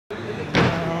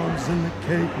eggs in the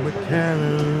cake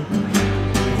mechanic.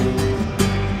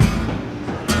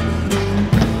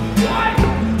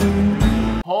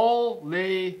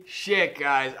 Holy shit,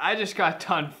 guys. I just got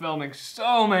done filming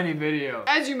so many videos.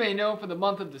 As you may know, for the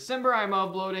month of December, I'm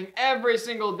uploading every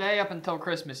single day up until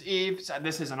Christmas Eve. So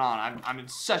this isn't on. I'm in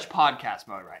such podcast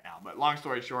mode right now. But long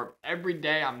story short, every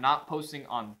day I'm not posting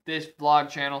on this vlog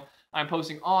channel. I'm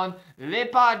posting on the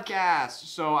podcast.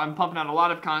 So I'm pumping out a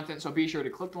lot of content. So be sure to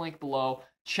click the link below.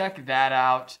 Check that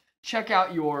out. Check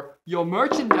out your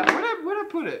merchandise. Where'd I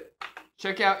put it?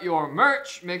 Check out your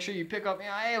merch. Make sure you pick up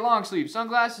a long sleeve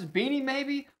sunglasses, beanie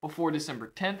maybe, before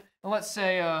December 10th. And let's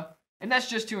say, and that's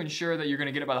just to ensure that you're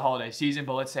gonna get it by the holiday season.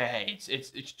 But let's say, hey,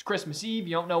 it's Christmas Eve.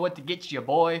 You don't know what to get your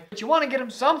boy, but you want to get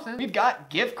him something. We've got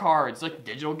gift cards, like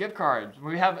digital gift cards.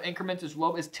 We have increments as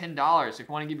low as $10. If you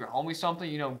want to give your homie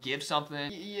something, give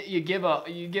something. You give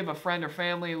a friend or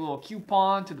family a little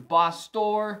coupon to the Boss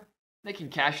store. They can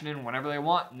cash it in whenever they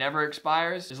want, never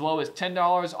expires. As low as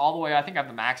 $10 all the way, I think I have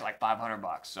the max at like 500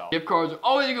 bucks. So gift cards are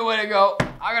always a good way to go.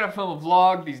 I gotta film a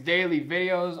vlog. These daily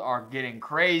videos are getting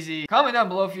crazy. Comment down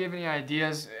below if you have any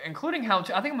ideas, including how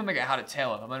to, I think I'm gonna make a how to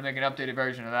tail it. I'm gonna make an updated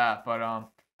version of that, but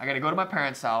I gotta go to my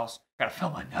parents' house. Gotta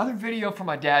film another video for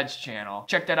my dad's channel.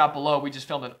 Check that out below. We just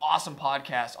filmed an awesome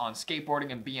podcast on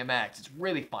skateboarding and BMX. It's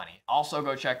really funny. Also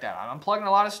go check that out. I'm plugging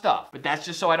a lot of stuff, but that's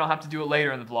just so I don't have to do it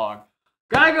later in the vlog.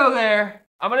 Gotta go there.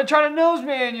 I'm gonna try to nose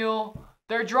manual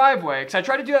their driveway, because I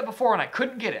tried to do that before and I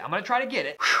couldn't get it. I'm gonna try to get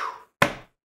it.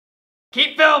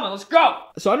 Keep filming, let's go.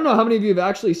 So I don't know how many of you have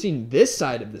actually seen this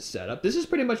side of the setup. This is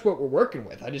pretty much what we're working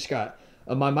with. I just got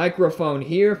my microphone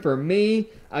here for me.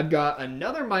 I've got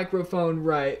another microphone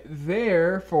right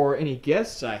there for any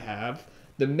guests I have.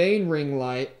 The main ring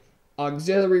light,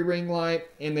 auxiliary ring light,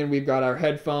 and then we've got our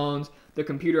headphones, the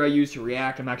computer I use to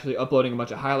react. I'm actually uploading a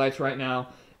bunch of highlights right now.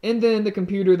 And then the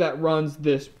computer that runs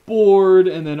this board,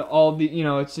 and then all the,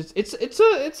 it's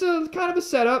a kind of a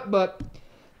setup, but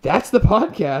that's the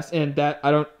podcast, and that,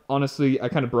 I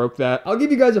kind of broke that. I'll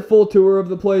give you guys a full tour of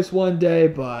the place one day,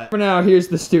 but for now, here's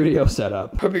the studio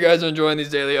setup. Hope you guys are enjoying these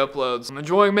daily uploads. I'm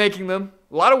enjoying making them.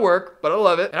 A lot of work, but I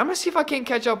love it. And I'm gonna see if I can't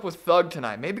catch up with Thug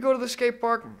tonight. Maybe go to the skate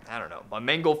park. I don't know. My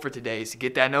main goal for today is to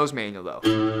get that nose manual, though.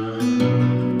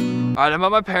 Alright, I'm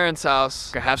at my parents'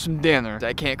 house. Gonna have some dinner.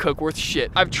 I can't cook worth shit.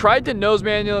 I've tried to nose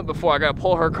manual it before. I gotta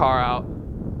pull her car out.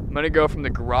 I'm gonna go from the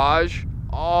garage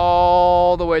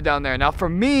all the way down there. Now for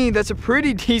me, that's a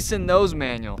pretty decent nose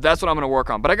manual. That's what I'm gonna work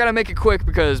on. But I gotta make it quick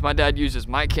because my dad uses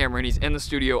my camera and he's in the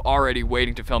studio already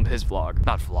waiting to film his vlog.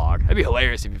 Not vlog. That'd be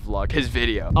hilarious if you vlogged his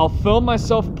video. I'll film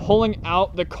myself pulling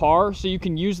out the car so you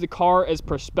can use the car as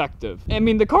perspective. I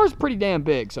mean, the car's pretty damn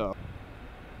big, so.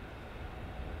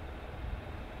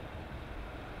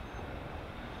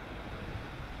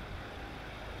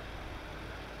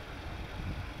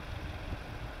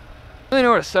 I don't really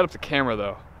know where to set up the camera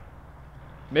though.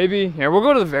 Maybe, here, we'll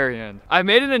go to the very end. I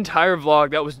made an entire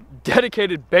vlog that was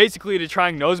dedicated basically to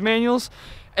trying nose manuals,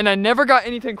 and I never got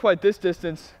anything quite this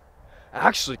distance.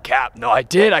 Actually, no, I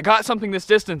did. I got something this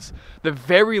distance. The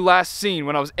very last scene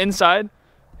when I was inside,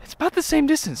 it's about the same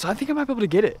distance, so I think I might be able to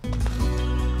get it.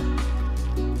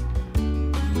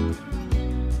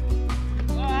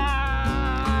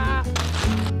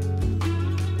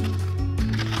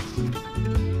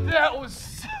 That was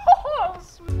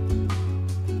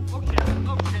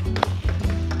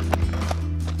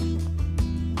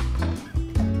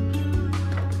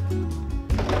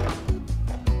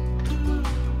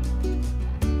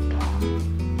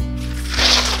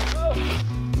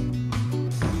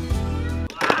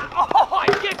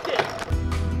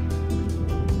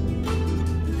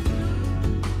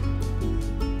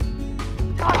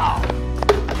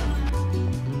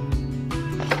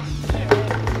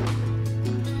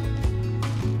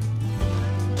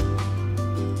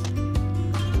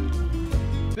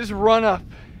this run up,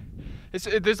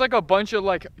 there's like a bunch of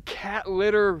like cat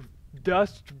litter,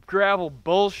 dust, gravel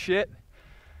bullshit.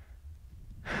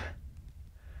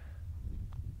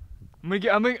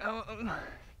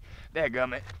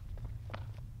 Dadgummit.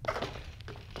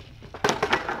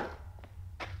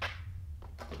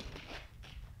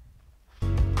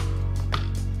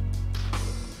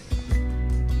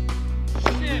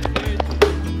 Shit, dude.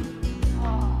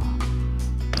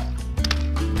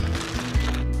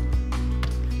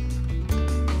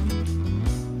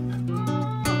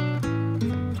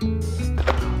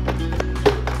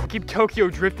 Keep Tokyo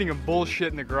drifting and bullshit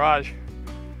in the garage.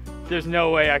 There's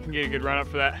no way I can get a good run up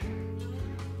for that.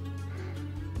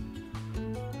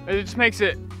 It just makes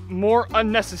it more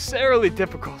unnecessarily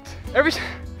difficult. Most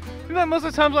of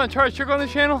the times when I try to trick on the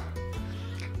channel,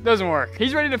 it doesn't work.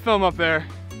 He's ready to film up there.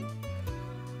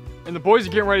 And and the boys are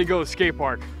getting ready to go to the skate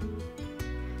park. So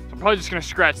I'm probably just gonna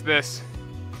scratch this.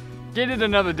 Get it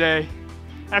another day.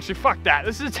 Actually, fuck that.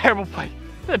 This is a terrible place.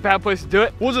 This is a bad place to do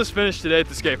it. We'll just finish today at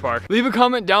the skate park. Leave a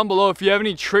comment down below if you have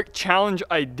any trick challenge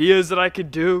ideas that I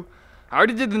could do. I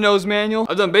already did the nose manual.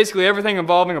 I've done basically everything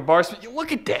involving a bar spin.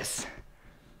 Look at this.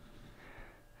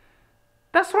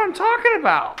 That's what I'm talking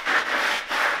about.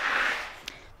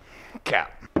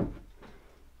 Cap.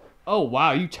 Oh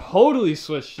wow, you totally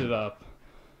switched it up.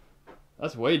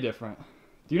 That's way different.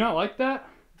 Do you not like that?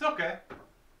 It's okay.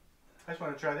 I just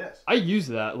want to try this. I used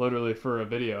that literally for a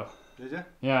video. Did you?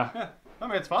 Yeah. I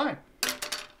mean, it's fine.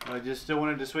 I just still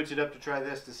wanted to switch it up to try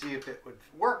this to see if it would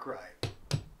work right.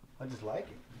 I just like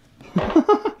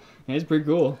it. It's pretty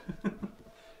cool.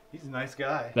 He's a nice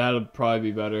guy. That'll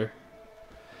probably be better.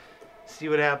 See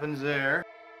what happens there.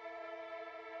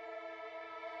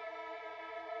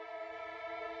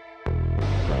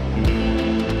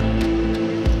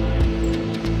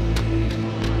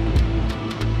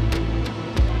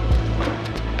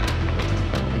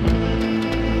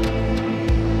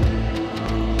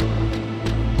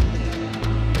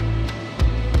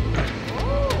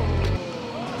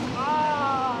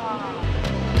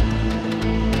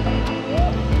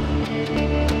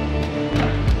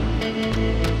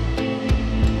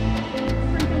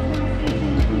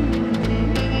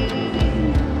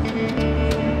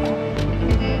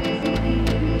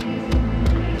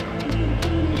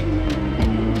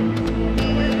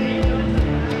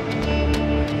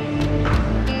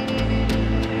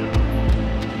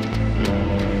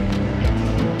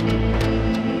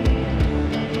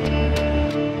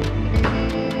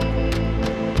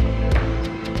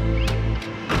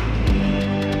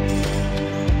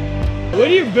 What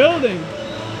are you building?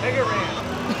 Mega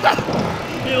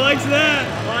ramp. He likes that.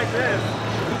 I like this.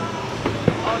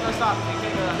 Oh, no,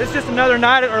 stop. This is just another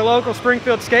night at our local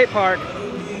Springfield skate park.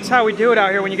 It's how we do it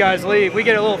out here when you guys leave. We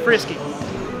get a little frisky.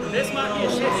 This might be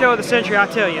a shit show of the century, I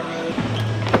tell you.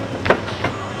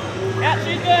 Yeah,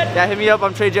 she's good. Yeah, hit me up.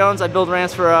 I'm Trey Jones. I build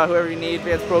ramps for whoever you need,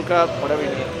 Vans Pro Cup, whatever you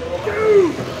need.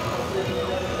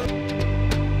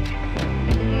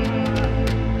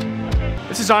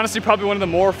 This is honestly probably one of the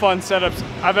more fun setups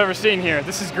I've ever seen here.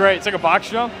 This is great. It's like a box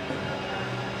jump.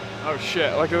 Oh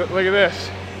shit, look at this.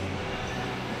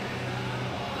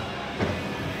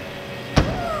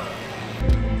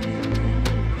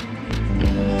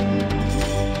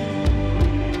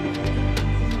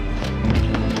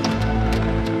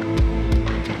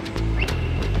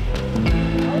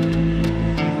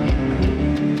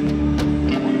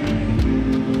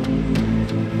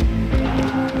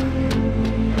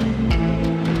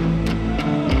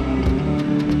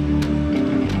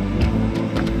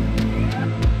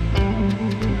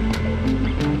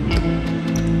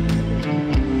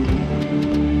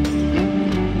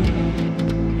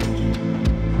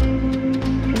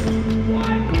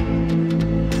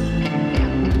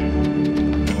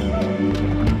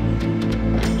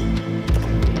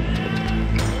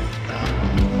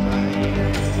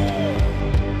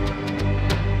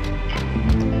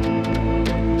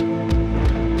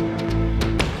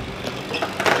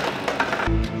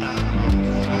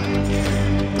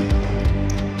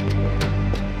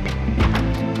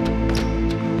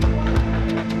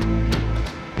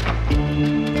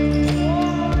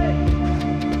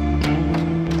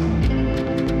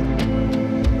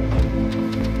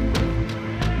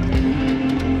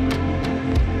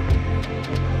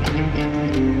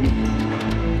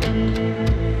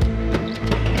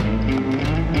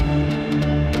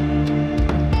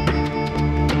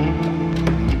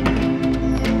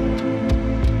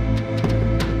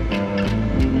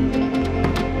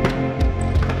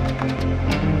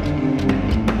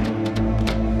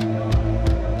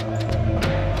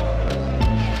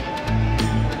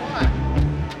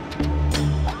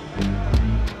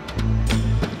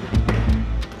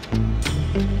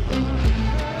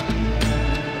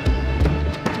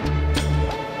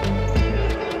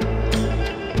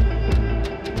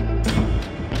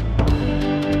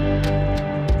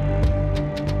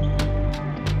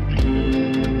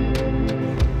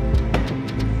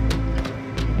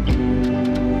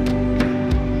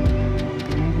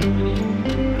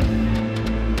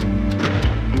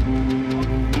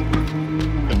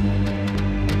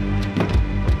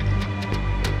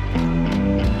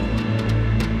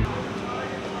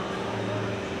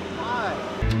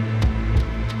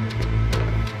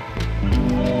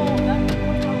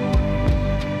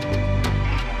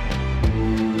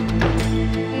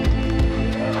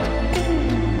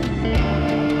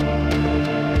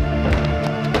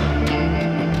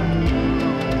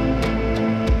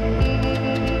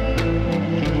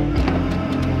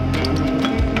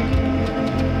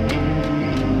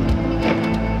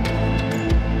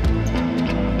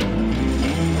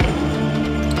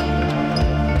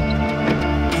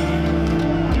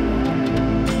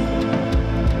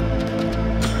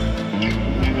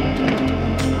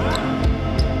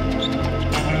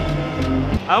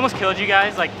 I almost killed you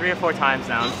guys like 3 or 4 times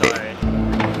now, I'm sorry.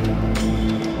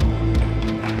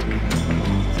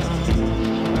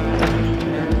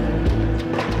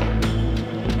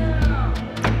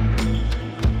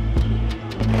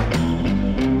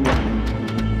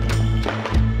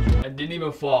 I didn't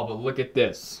even fall, but look at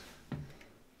this.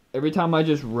 Every time I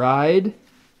just ride,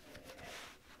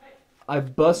 I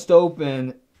bust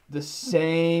open the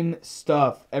same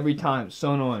stuff every time.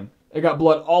 So annoying. I got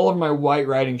blood all over my white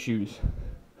riding shoes.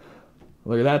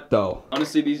 Look at that though.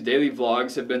 Honestly, these daily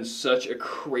vlogs have been such a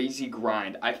crazy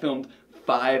grind. I filmed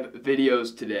 5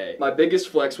 videos today. My biggest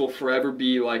flex will forever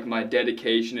be like my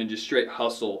dedication and just straight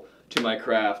hustle to my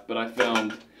craft. But I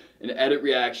filmed an edit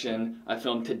reaction, I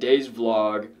filmed today's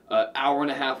vlog, an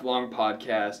hour-and-a-half long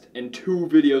podcast, and 2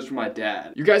 videos for my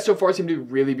dad. You guys so far seem to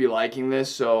really be liking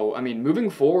this, so I mean, moving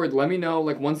forward, let me know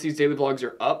like once these daily vlogs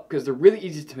are up, because they're really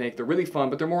easy to make, they're really fun,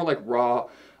 but they're more like raw,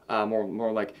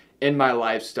 more like in my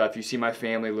life stuff. You see my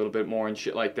family a little bit more and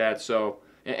shit like that, so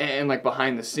and like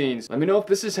behind the scenes. Let me know if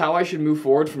this is how I should move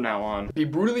forward from now on. Be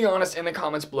brutally honest in the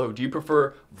comments below. Do you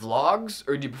prefer vlogs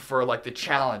or do you prefer like the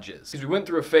challenges? Because we went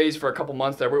through a phase for a couple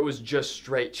months there where it was just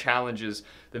straight challenges.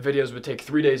 The videos would take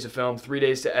 3 days to film, 3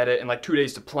 days to edit, and like 2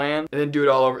 days to plan, and then do it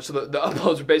all over. So the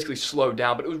uploads were basically slowed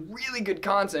down, but it was really good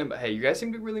content. But hey, you guys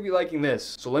seem to really be liking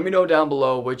this. So let me know down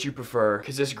below what you prefer,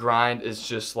 because this grind is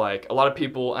just like, a lot of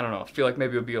people, I don't know, feel like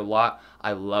maybe it would be a lot.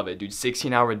 I love it, dude.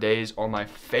 16-hour days are my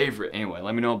favorite. Anyway,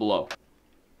 let me know below.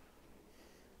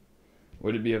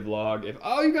 Would it be a vlog if,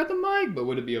 oh, you got the mic, but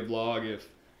would it be a vlog if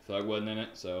Thug wasn't in it,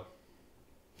 so.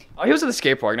 Oh, he was at the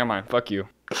skate park, never mind, fuck you.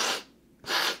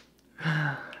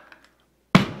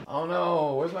 Oh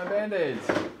no, where's my band-aids?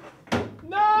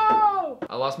 No!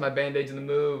 I lost my band-aids in the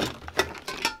move.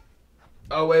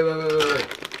 Oh, wait.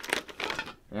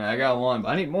 Yeah, I got one, but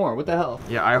I need more, what the hell?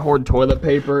 Yeah, I hoard toilet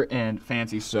paper and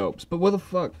fancy soaps, but what the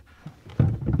fuck?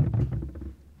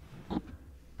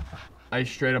 I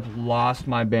straight up lost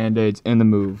my band-aids in the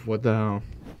move, what the hell?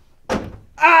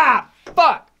 Ah,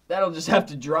 fuck! That'll just have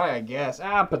to dry, I guess.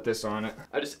 Ah, put this on it.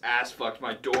 I just ass-fucked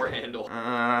my door handle.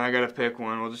 I gotta pick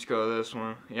one. We'll just go with this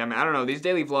one. Yeah, man, I don't know. These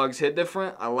daily vlogs hit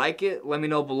different. I like it. Let me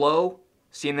know below.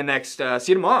 See you in the next,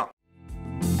 see you tomorrow.